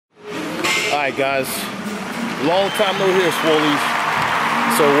Alright guys, long time no here, Swolies.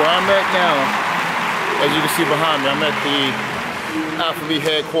 So where I'm at now, as you can see behind me, I'm at the Alphalete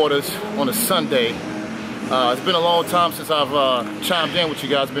headquarters on a Sunday. It's been a long time since I've chimed in with you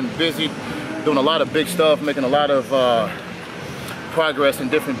guys. Been busy, doing a lot of big stuff, making a lot of progress in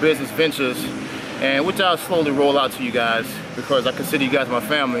different business ventures, and which I'll slowly roll out to you guys because I consider you guys my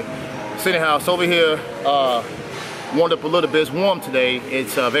family. So anyhow, it's over here, warmed up a little bit. It's warm today.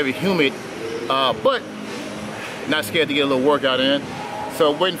 It's very humid. But not scared to get a little workout in.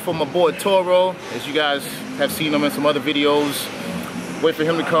 So waiting for my boy Toro, as you guys have seen him in some other videos. Wait for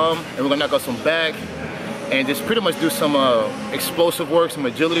him to come, and we're gonna knock out some back and just pretty much do some explosive work, some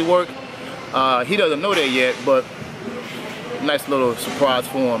agility work. He doesn't know that yet, but nice little surprise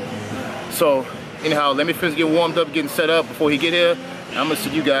for him. So anyhow, let me finish get warmed up, getting set up before he get here. I'm gonna see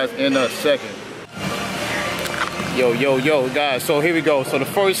you guys in a second. Yo guys, so here we go. So the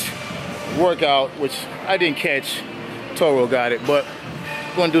first workout, which I didn't catch, Toro got it, but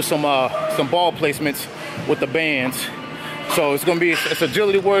we're gonna do some ball placements with the bands. So it's gonna be, it's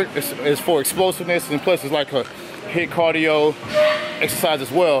agility work, it's for explosiveness, and plus it's like a HIIT cardio exercise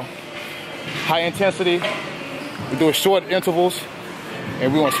as well. High intensity, we do short intervals,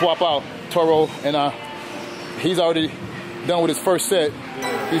 and we're gonna swap out Toro, and he's already done with his first set.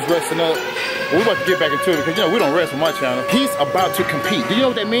 He's resting up. We're about to get back into it because, you know, we don't rest on my channel. He's about to compete. Do you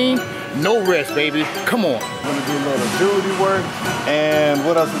know what that means? No rest, baby. Come on. We're gonna do a little agility work, and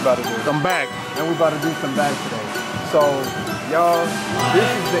what else we about to do? Some back. And we about to do some back today. So, y'all, this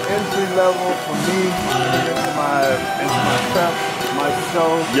is the entry level for me into my prep, my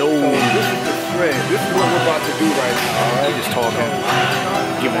show. Yo. So this is the shred. This is what we're about to do right now. All right? He's just talking,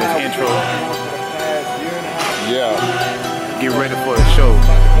 giving his intro. Yeah. Get ready for the show.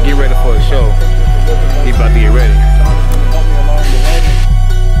 Get ready for the show. He's about to get ready.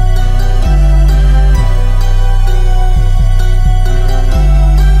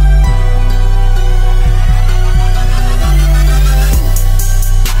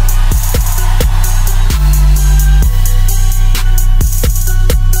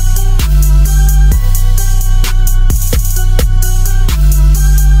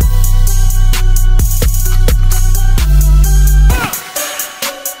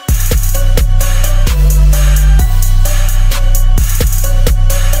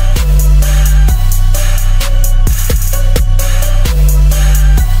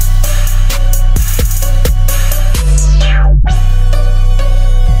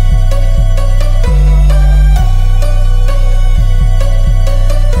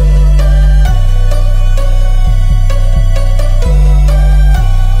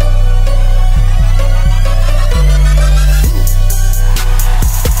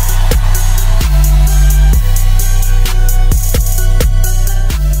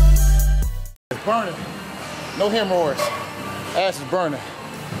 Burning, no hemorrhoids. Ass is burning.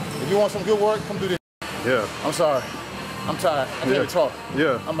 If you want some good work, come do this. Yeah. I'm sorry. I'm tired. I can't even talk.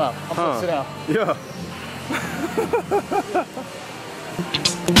 Yeah. I'm out. I'm gonna sit down. Yeah.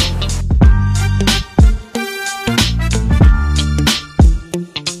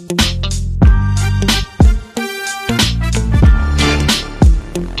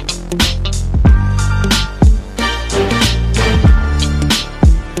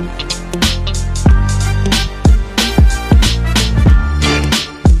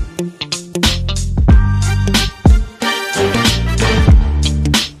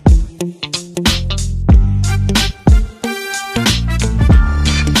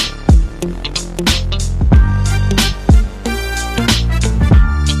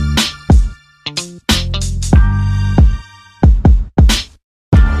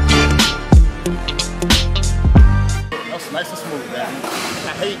 Nice and smooth, man.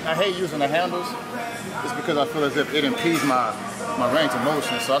 I hate using the handles. It's because I feel as if it impedes my range of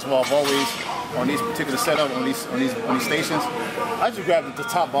motion. So that's why I've always, on these particular setup, on these stations, I just grab the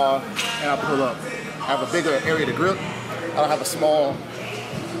top bar and I pull up. I have a bigger area to grip. I don't have a small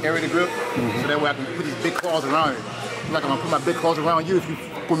area to grip, so that way I can put these big claws around it. Like I'm gonna put my big claws around you if you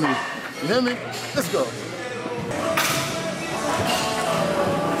put me. You hear me? Let's go.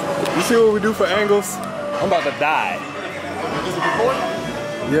 You see what we do for angles? I'm about to die. Is it recording?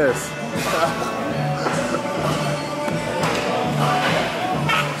 Yes.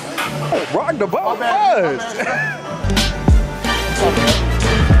 Rock the ball. It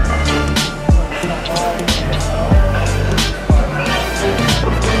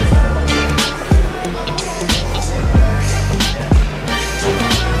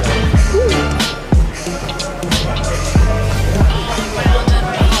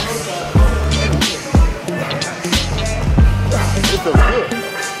feels good.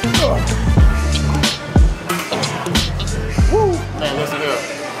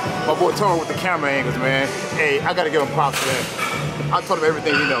 My boy Tone with the camera angles, man. Hey, I gotta give him props for that. I told him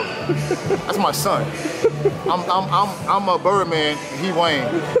everything he knows. That's my son. I'm a Birdman, he Wayne.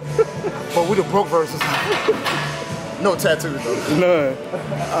 But we the broke versus. No tattoos though. None.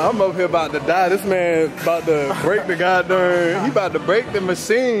 I'm up here about to die. This man about to break the goddamn. He about to break the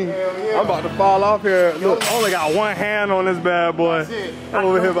machine. Yeah. I'm about to fall off here. Look, I only got one hand on this bad boy. I'm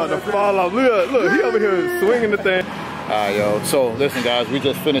over here about to fall off. Look, he over here swinging the thing. Alright, yo. So listen, guys, we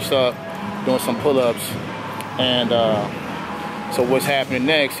just finished up doing some pull-ups, and so what's happening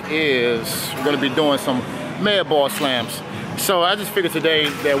next is we're gonna be doing some med ball slams. So I just figured today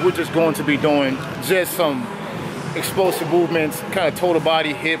that we're just going to be doing just some explosive movements, kind of total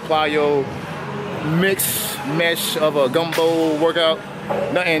body, hip, plyo, mix, mesh of a gumbo workout.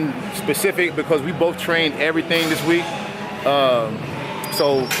 Nothing specific because we both trained everything this week.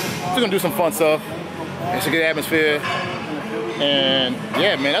 So we're gonna do some fun stuff. It's a good atmosphere. And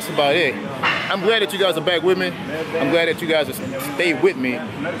yeah, man, that's about it. I'm glad that you guys are back with me. I'm glad that you guys have stayed with me.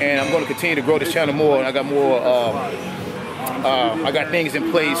 And I'm gonna continue to grow this channel more. And I got more, I got things in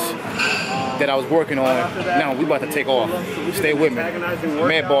place that I was working on. Now we about to take off. Stay with me.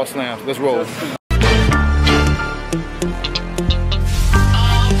 Mad ball slams. Let's roll.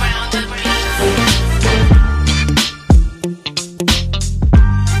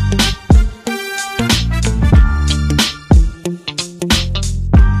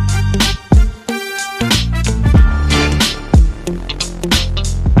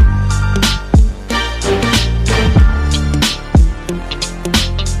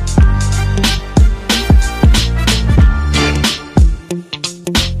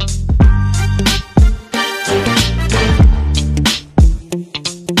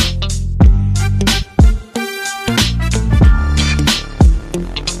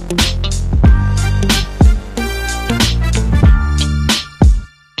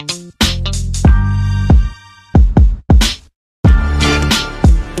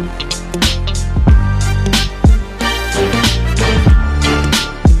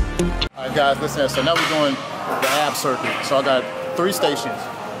 Guys, listen, so now we're doing the ab circuit. So I got 3 stations.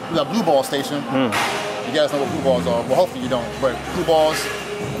 We got blue ball station. You guys know what blue balls are. Well, hopefully you don't, but blue balls.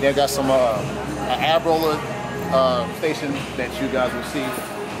 And then I got some an ab roller station that you guys will see.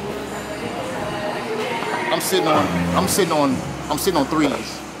 I'm sitting on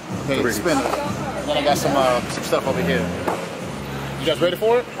 3s. Okay, spinner. And then I got some stuff over here. You guys ready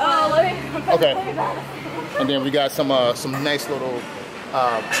for it? Okay. And then we got some nice little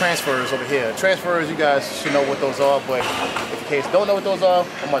transfers over here. Transfers, you guys should know what those are, but if in case you don't know what those are,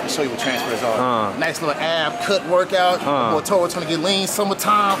 I'm about to show you what transfers are. Nice little ab cut workout. Boy, Toro trying to get lean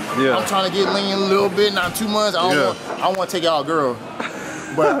summertime. Yeah. I'm trying to get lean a little bit, not too much. I don't want to take y'all girl,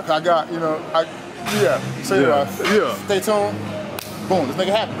 but I got, you know, stay tuned. Boom, let's make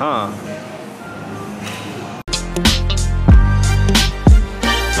it happen.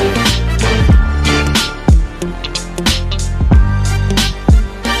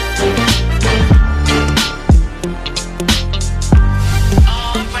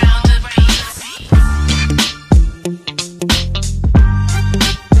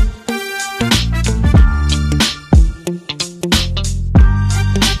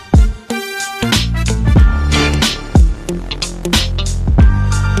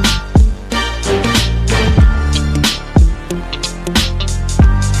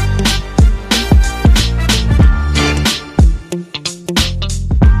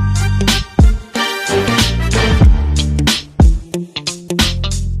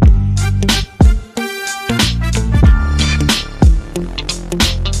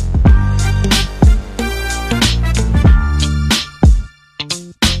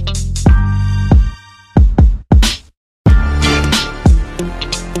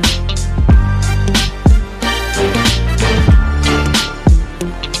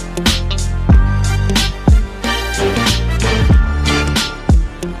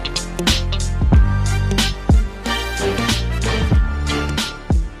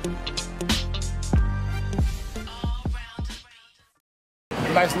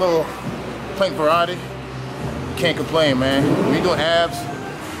 Nice little plank variety. Can't complain, man. When you're doing abs,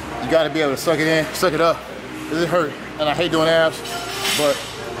 you gotta be able to suck it in, suck it up. It hurt, and I hate doing abs, but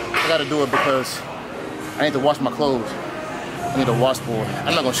I gotta do it because I need to wash my clothes. I need a washboard.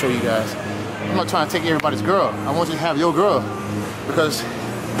 I'm not gonna show you guys. I'm not trying to take everybody's girl. I want you to have your girl because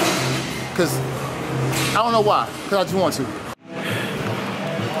I don't know why, because I just want to.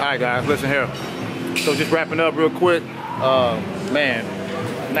 All right, guys, listen here. So just wrapping up real quick. Man,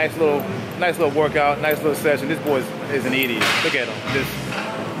 nice little workout, nice little session. This boy is an idiot. Look at him.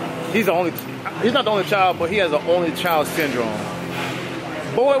 He's not the only child, but he has an only child syndrome.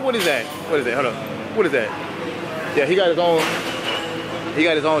 Boy, what is that? What is that? Hold on. What is that? Yeah, he got his own. He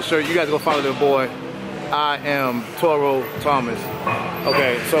got his own shirt. You guys go follow the boy. I am Toro Thomas.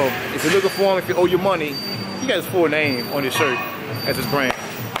 Okay, so if you're looking for him, if you owe your money, he got his full name on his shirt as his brand.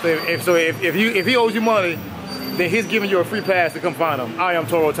 So if he owes you money, then he's giving you a free pass to come find him. I am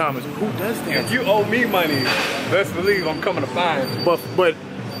Toro Thomas. Who does that? If you owe me money, best believe I'm coming to find you.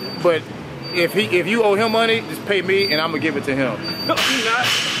 But if you owe him money, just pay me and I'm gonna give it to him. No, you're not.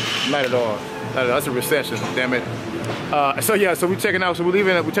 Not at all. That's a recession, damn it. So yeah, so we're checking out. So we're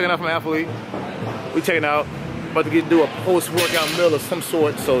checking out from Alphalete. We're checking out. About to do a post-workout meal of some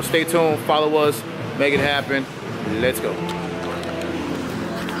sort. So stay tuned, follow us, make it happen. Let's go.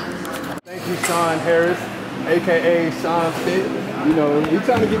 Thank you, Sean Harris, aka Sean Fit. You know, he's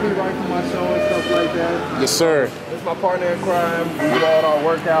trying to get me right for my show and stuff like that. Yes, sir. This is my partner in crime. We do all our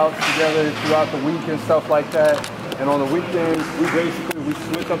workouts together throughout the week and stuff like that. And on the weekends, we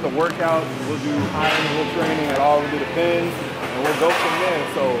switch up the workouts. We'll do high interval training at all. We'll do the bends, and we'll go from there.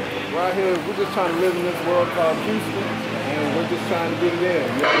 So right here, we're just trying to live in this world called Houston, and we're just trying to get it in.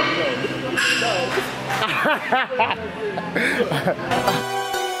 You already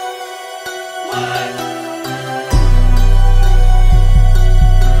know.